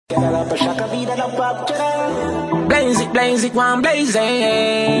Blaze it, one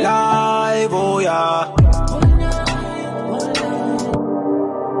blazing live, oh yeah.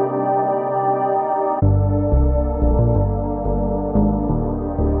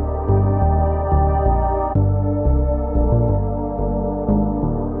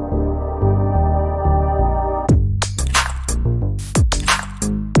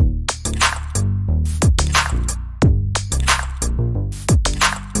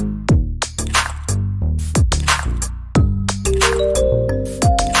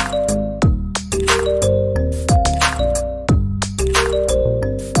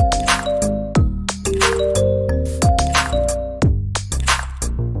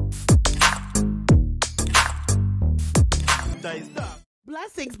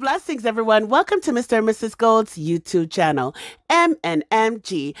 Blessings, everyone. Welcome to Mr. and Mrs. Gold's YouTube channel,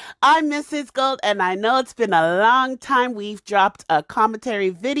 M&MG. I'm Mrs. Gold, and I know it's been a long time we've dropped a commentary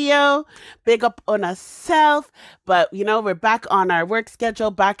video. Big up on ourselves, but you know, we're back on our work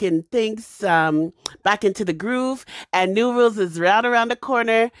schedule, back in things, back into the groove, and New Rules is right around the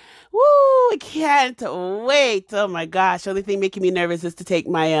corner. Woo, I can't wait. Oh my gosh. The only thing making me nervous is to take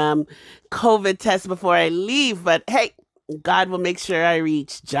my COVID test before I leave, but hey, God will make sure I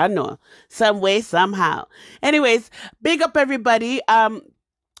reach Jano some way, somehow. Anyways, big up everybody.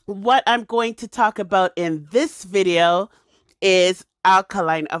 What I'm going to talk about in this video is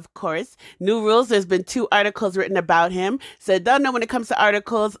Alkaline, of course. New Rules, there's been 2 articles written about him. So don't know when it comes to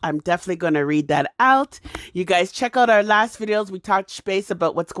articles, I'm definitely going to read that out. You guys check out our last videos. We talked space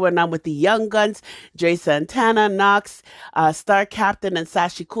about what's going on with the young guns, Dre Santana, Knox, Star Captain, and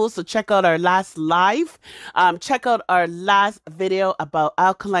Sashi Cool. So check out our last live. Check out our last video about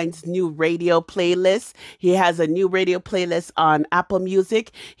Alkaline's new radio playlist. He has a new radio playlist on Apple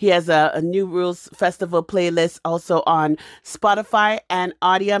Music. He has a New Rules Festival playlist also on Spotify and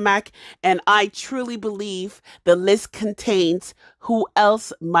Audiomack, and I truly believe the list contains who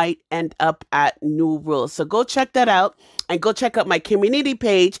else might end up at New Rules. So go check that out, and go check out my community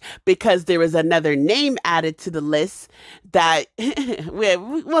page, because there is another name added to the list that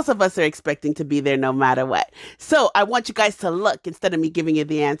most of us are expecting to be there no matter what. So I want you guys to look instead of me giving you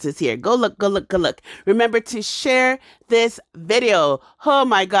the answers here. Go look, go look, go look. Remember to share this video. Oh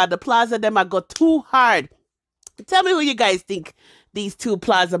my God, the plaza them I go too hard. Tell me who you guys think these 2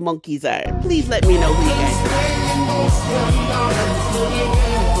 plaza monkeys are. Please let me know who you guys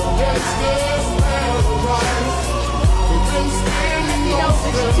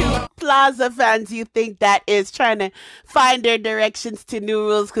are. 2 plaza fans you think that is trying to find their directions to New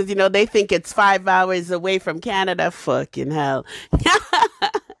Rules because, you know, they think it's 5 hours away from Canada. Fucking hell.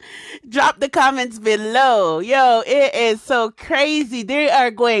 Drop the comments below. Yo, it is so crazy. They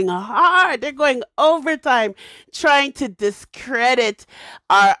are going hard. They're going overtime trying to discredit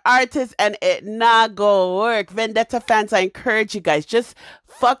our artists, and it not go work. Vendetta fans, I encourage you guys, just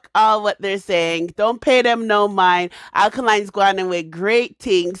fuck all what they're saying. Don't pay them no mind. Alkaline's going on with great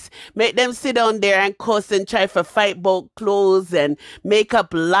things. Make them sit down there and cuss and try to fight about clothes and make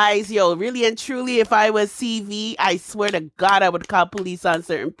up lies. Yo, really and truly, if I was CV, I swear to God, I would call police on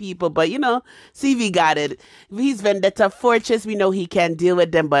certain people. But, you know, CV got it. He's Vendetta Fortress. We know he can deal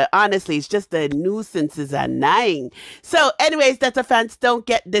with them. But honestly, it's just the nuisances are annoying. So anyways, Detta fans, don't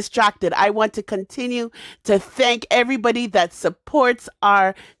get distracted. I want to continue to thank everybody that supports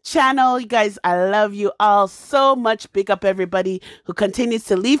our channel. You guys, I love you all so much. Big up everybody who continues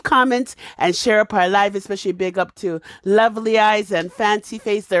to leave comments and share up our live, especially big up to Lovely Eyes and Fancy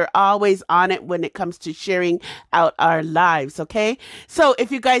Face. They're always on it when it comes to sharing out our lives, okay? So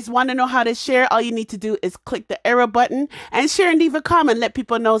if you guys want to know how to share, all you need to do is click the arrow button and share and leave a comment. Let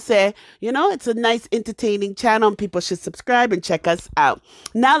people know, say, you know, it's a nice entertaining channel and people should subscribe and check us out.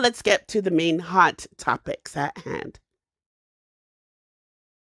 Now let's get to the main hot topics at hand.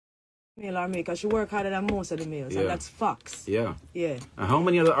 Male or because she work harder than most of the males, and that's facts. Yeah. Yeah. And how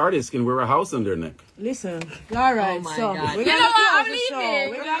many other artists can wear a house on their neck? Listen, all right, oh my so God. we're You know gonna what? I'm go. leaving.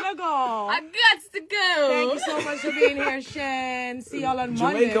 We're gonna go. I got to go. Thank you so much for being here, Shen. See y'all on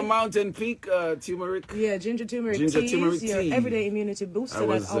Monday. Jamaica Mountain Peak turmeric. Yeah, ginger turmeric turmeric Your tea. everyday immunity booster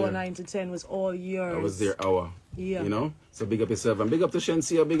was that hour there. 9 to 10 was all yours. I was there hour. Yeah. You know? So big up yourself. And big up to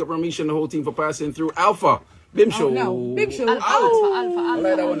Shenseea, big up Ramesh and the whole team for passing through. Alpha. Bim show. No. Big show. Alpha. I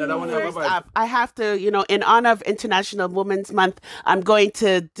like that one. That one. First off, I have to, you know, in honor of International Women's Month, I'm going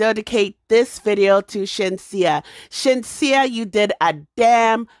to dedicate this video to Shenseea. Shenseea, you did a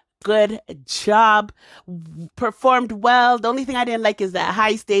damn good job. Performed well. The only thing I didn't like is that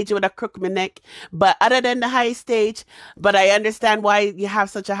high stage with a crook my neck. But other than the high stage, but I understand why you have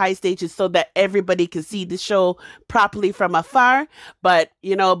such a high stage is so that everybody can see the show properly from afar. But,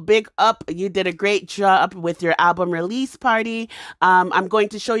 you know, big up. You did a great job with your album release party. I'm going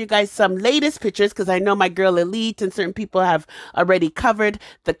to show you guys some latest pictures because I know my girl Elite and certain people have already covered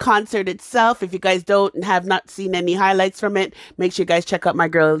the concert itself. If you guys have not seen any highlights from it, make sure you guys check out my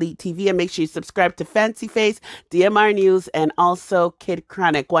girl Elite TV and make sure you subscribe to Fancy Face, DMR News, and also Kid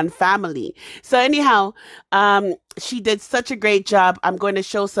Chronic, One Family. So anyhow, she did such a great job. I'm going to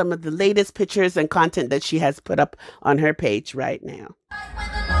show some of the latest pictures and content that she has put up on her page right now.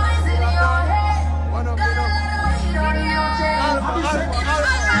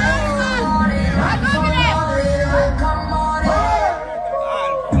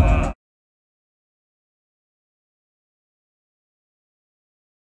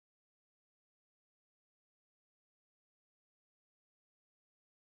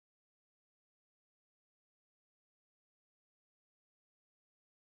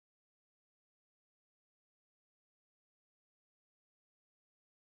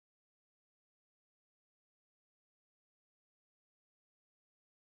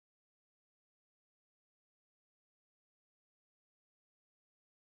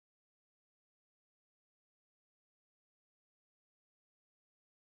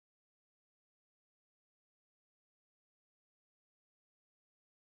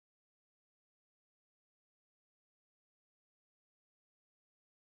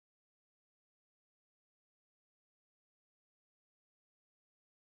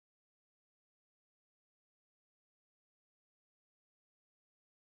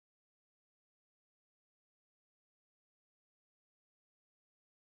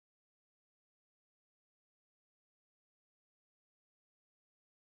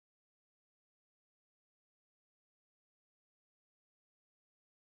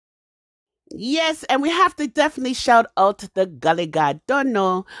 Yes, and we have to definitely shout out the Gully God. Don't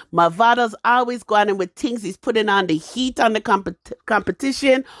know. Mavado's always going in with things. He's putting on the heat on the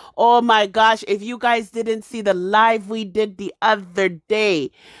competition. Oh my gosh, if you guys didn't see the live we did the other day,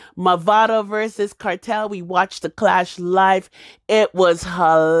 Mavado versus Cartel, we watched the clash live. It was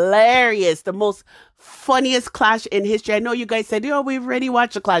hilarious. The most funniest clash in history. I know you guys said, oh, we've already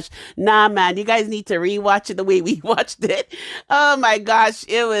watched a clash. Nah, man, you guys need to rewatch it the way we watched it. Oh my gosh,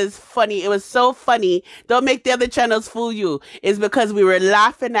 it was funny. It was so funny. Don't make the other channels fool you. It's because we were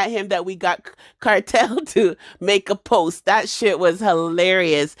laughing at him that we got Cartel to make a post. That shit was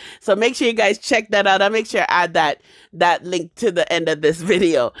hilarious. So make sure you guys check that out. I'll make sure I add that link to the end of this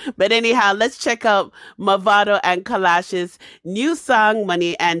video. But anyhow, let's check out Mavado and Kalash's new song,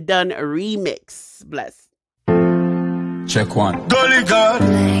 Money and Done remix. Bless. Check one. Gully God,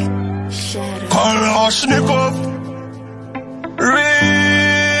 Kalashnikov,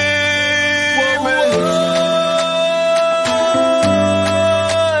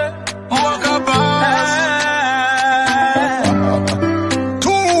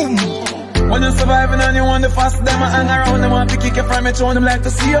 when you're surviving and you want the fast them and around them want to kick you from it, show them like to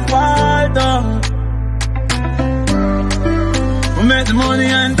see you fall down. We make the money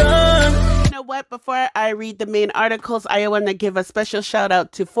and done. What, before I read the main articles, I want to give a special shout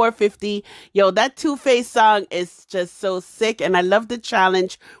out to 450. Yo, that Two-Face song is just so sick, and I love the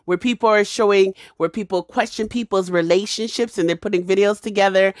challenge where people are showing, where people question people's relationships and they're putting videos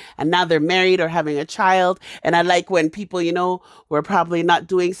together and now they're married or having a child. And I like when people, you know, were probably not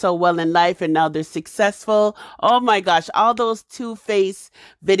doing so well in life and now they're successful. Oh my gosh, all those Two-Face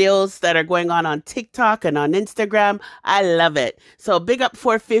videos that are going on TikTok and on Instagram, I love it. So big up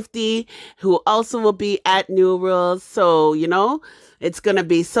 450, who also will be at New Rules. So, you know, it's going to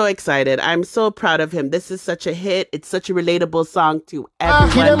be so excited. I'm so proud of him. This is such a hit. It's such a relatable song to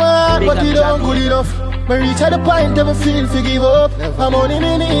everyone. But you don't good enough. Me reach at the point of a feel to give up. I'm only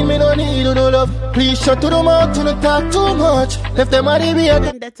me don't need no love. Please shut to the mouth to not talk too much. Left them money be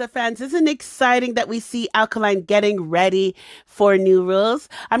again. Vendetta fans, isn't it exciting that we see Alkaline getting ready for New Rules?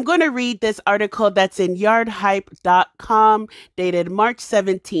 I'm going to read this article that's in yardhype.com dated March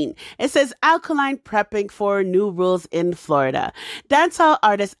 17. It says Alkaline prepping for New Rules in Florida. Dancehall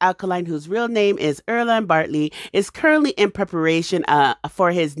artist Alkaline, whose real name is Erlan Bartley, is currently in preparation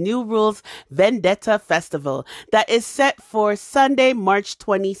for his New Rules Vendetta Festival that is set for Sunday, March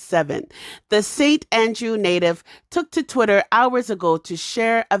 27th. The St. Andrew native took to Twitter hours ago to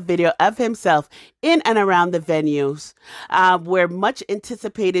share a video of himself in and around the venues where much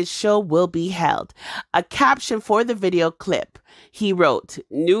anticipated show will be held. A caption for the video clip, he wrote,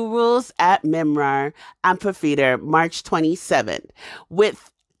 New Rules at Memrar Amphitheater, March 27th,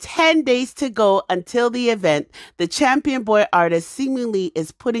 with 10 days to go until the event, the champion boy artist seemingly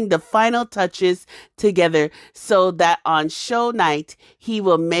is putting the final touches together so that on show night, he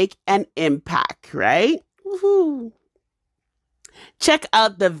will make an impact, right? Woohoo. Check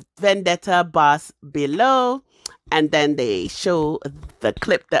out the Vendetta boss below. And then they show the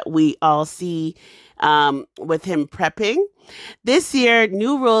clip that we all see with him prepping. This year,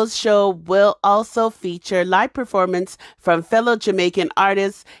 New Rules show will also feature live performance from fellow Jamaican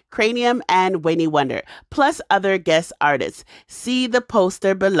artists Cranium and Winnie Wonder, plus other guest artists. See the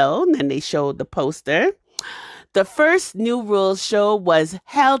poster below, and then they show the poster. The first New Rules show was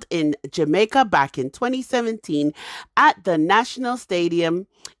held in Jamaica back in 2017 at the National Stadium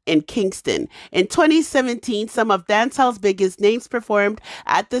in Kingston. In 2017, some of dancehall's biggest names performed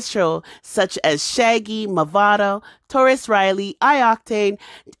at the show, such as Shaggy, Mavado, Taurus Riley, iOctane,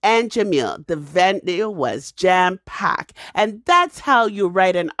 and Jamil. The venue was jam-packed. And that's how you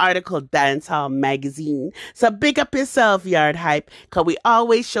write an article, Dancehall Magazine. So big up yourself, Yard Hype, because we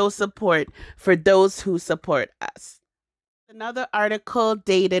always show support for those who support us. Another article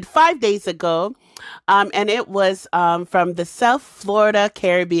dated 5 days ago, and it was from the South Florida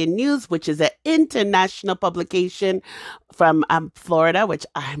Caribbean News, which is an international publication from Florida, which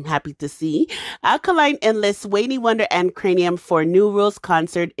I'm happy to see. Alkaline enlists Winnie Wonder and Cranium for New Rules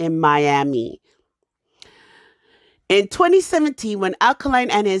concert in Miami. In 2017, when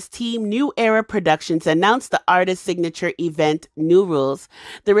Alkaline and his team New Era Productions announced the artist's signature event, New Rules,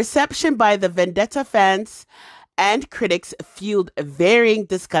 the reception by the Vendetta fans and critics fueled varying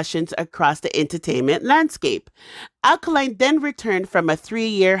discussions across the entertainment landscape. Alkaline then returned from a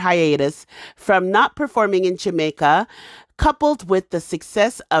 3-year hiatus from not performing in Jamaica, coupled with the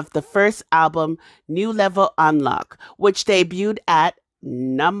success of the first album, New Level Unlock, which debuted at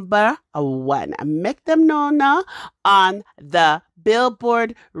 #1. Make them know now on the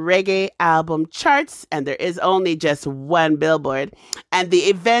Billboard Reggae Album charts, and there is only just one Billboard. And the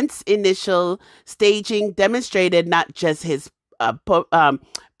event's initial staging demonstrated not just his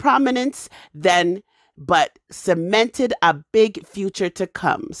prominence then, but cemented a big future to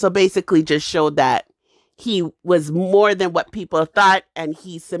come. So basically just showed that he was more than what people thought, and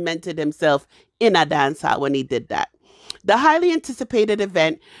he cemented himself in a dancehall when he did that. The highly anticipated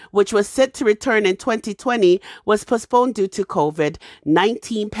event, which was set to return in 2020, was postponed due to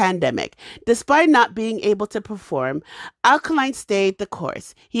COVID-19 pandemic. Despite not being able to perform, Alkaline stayed the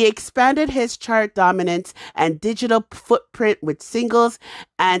course. He expanded his chart dominance and digital footprint with singles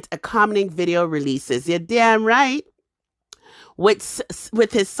and accompanying video releases. You're damn right.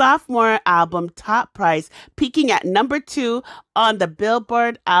 With his sophomore album Top Price peaking at #2 on the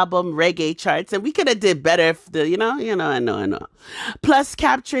Billboard album reggae charts, and we could have did better if I know. Plus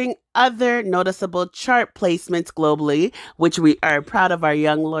capturing other noticeable chart placements globally, which we are proud of our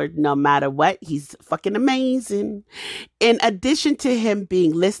young lord no matter what. He's fucking amazing. In addition to him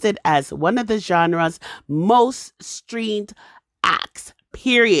being listed as one of the genre's most streamed acts,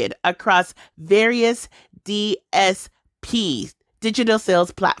 period, across various DSPs, digital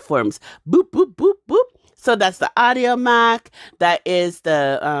sales platforms. Boop, boop, boop, boop. So that's the Audio Mac. That is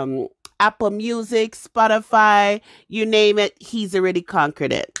the Apple Music, Spotify, you name it. He's already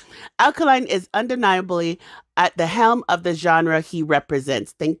conquered it. Alkaline is undeniably at the helm of the genre he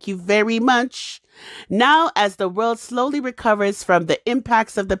represents. Thank you very much. Now, as the world slowly recovers from the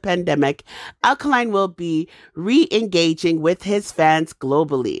impacts of the pandemic, Alkaline will be re-engaging with his fans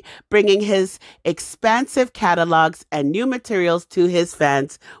globally, bringing his expansive catalogs and new materials to his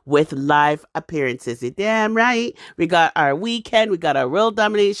fans with live appearances. You're damn right. We got our Weekend, we got our World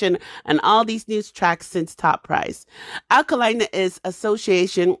Domination, and all these new tracks since Top Price. Alkaline is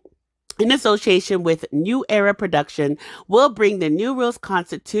in association with New Era Production, will bring the New Rules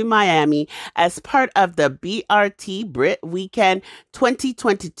concert to Miami as part of the BRT Brit Weekend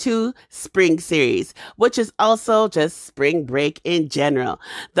 2022 Spring Series, which is also just spring break in general.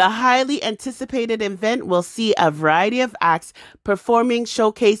 The highly anticipated event will see a variety of acts performing,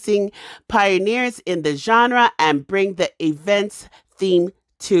 showcasing pioneers in the genre, and bring the event's theme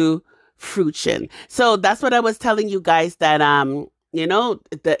to fruition. So that's what I was telling you guys, that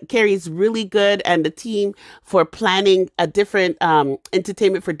the Carrie's really good, and the team for planning a different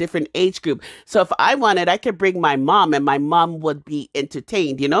entertainment for different age group. So if I wanted, I could bring my mom, and my mom would be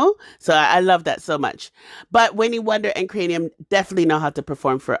entertained, So I love that so much. But Winnie Wonder and Cranium definitely know how to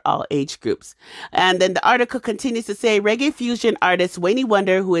perform for all age groups. And then the article continues to say, reggae fusion artist Winnie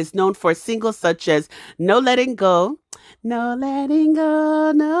Wonder, who is known for singles such as No Letting Go, No letting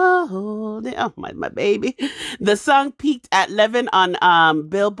go, no holding. Oh, my baby. The song peaked at 11 on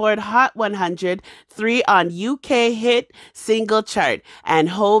Billboard Hot 100, 3 on UK hit single chart, and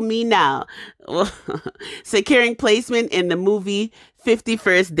Hold Me Now, securing placement in the movie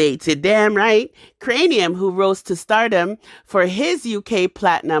 51st Dates. You're damn right. Cranium, who rose to stardom for his UK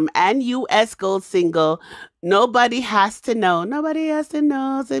platinum and US gold single, Nobody Has to Know,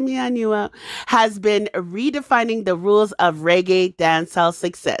 send me on you out, has been redefining the rules of reggae dancehall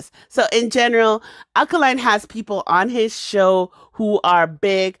success. So in general, Alkaline has people on his show who are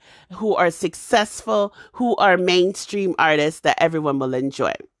big, who are successful, who are mainstream artists that everyone will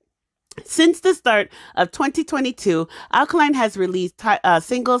enjoy. Since the start of 2022, Alkaline has released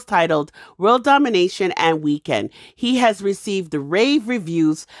singles titled World Domination and Weekend. He has received rave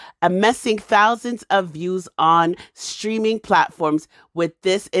reviews, amassing thousands of views on streaming platforms with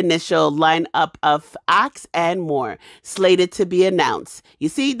this initial lineup of acts and more slated to be announced. You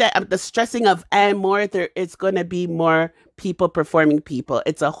see that the stressing of and more, there is going to be more people performing people.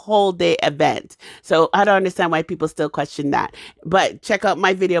 It's a whole day event. So I don't understand why people still question that. But check out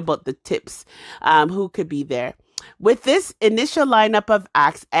my video about the tips, who could be there. With this initial lineup of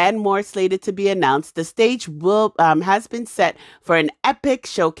acts and more slated to be announced, the stage will has been set for an epic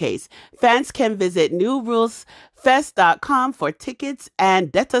showcase. Fans can visit newrulesfest.com for tickets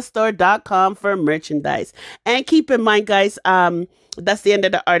and detastore.com for merchandise. And keep in mind, guys, that's the end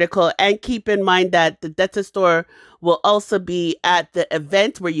of the article. And keep in mind that the Detta Store will also be at the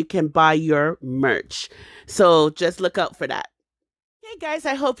event where you can buy your merch. So just look out for that. Hey guys,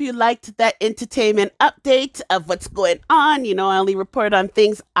 I hope you liked that entertainment update of what's going on. You know, I only report on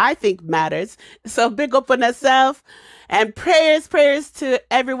things I think matters. So big up on yourself, and prayers to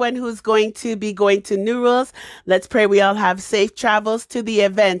everyone who's going to be going to New Rules. Let's pray we all have safe travels to the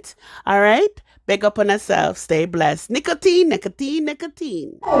event. All right? Big up on yourself. Stay blessed. Nicotine, nicotine,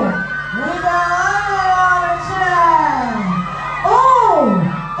 nicotine.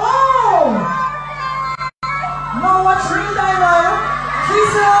 No, what's real diamond?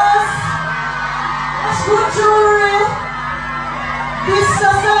 Jesus! That's good jewelry. This is a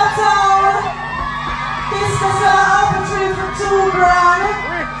town. This is a apple tree for $2 grand.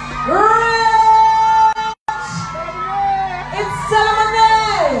 Rich! It's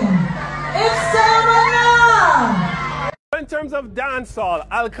Salmon. It's Salmon. In terms of dancehall,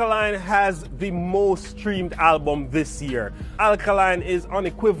 Alkaline has the most streamed album this year. Alkaline is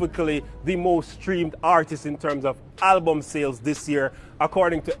unequivocally the most streamed artist in terms of album sales this year,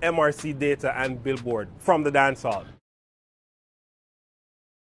 according to MRC data and Billboard from the dancehall.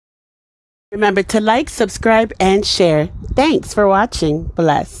 Remember to like, subscribe, and share. Thanks for watching.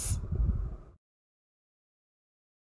 Bless.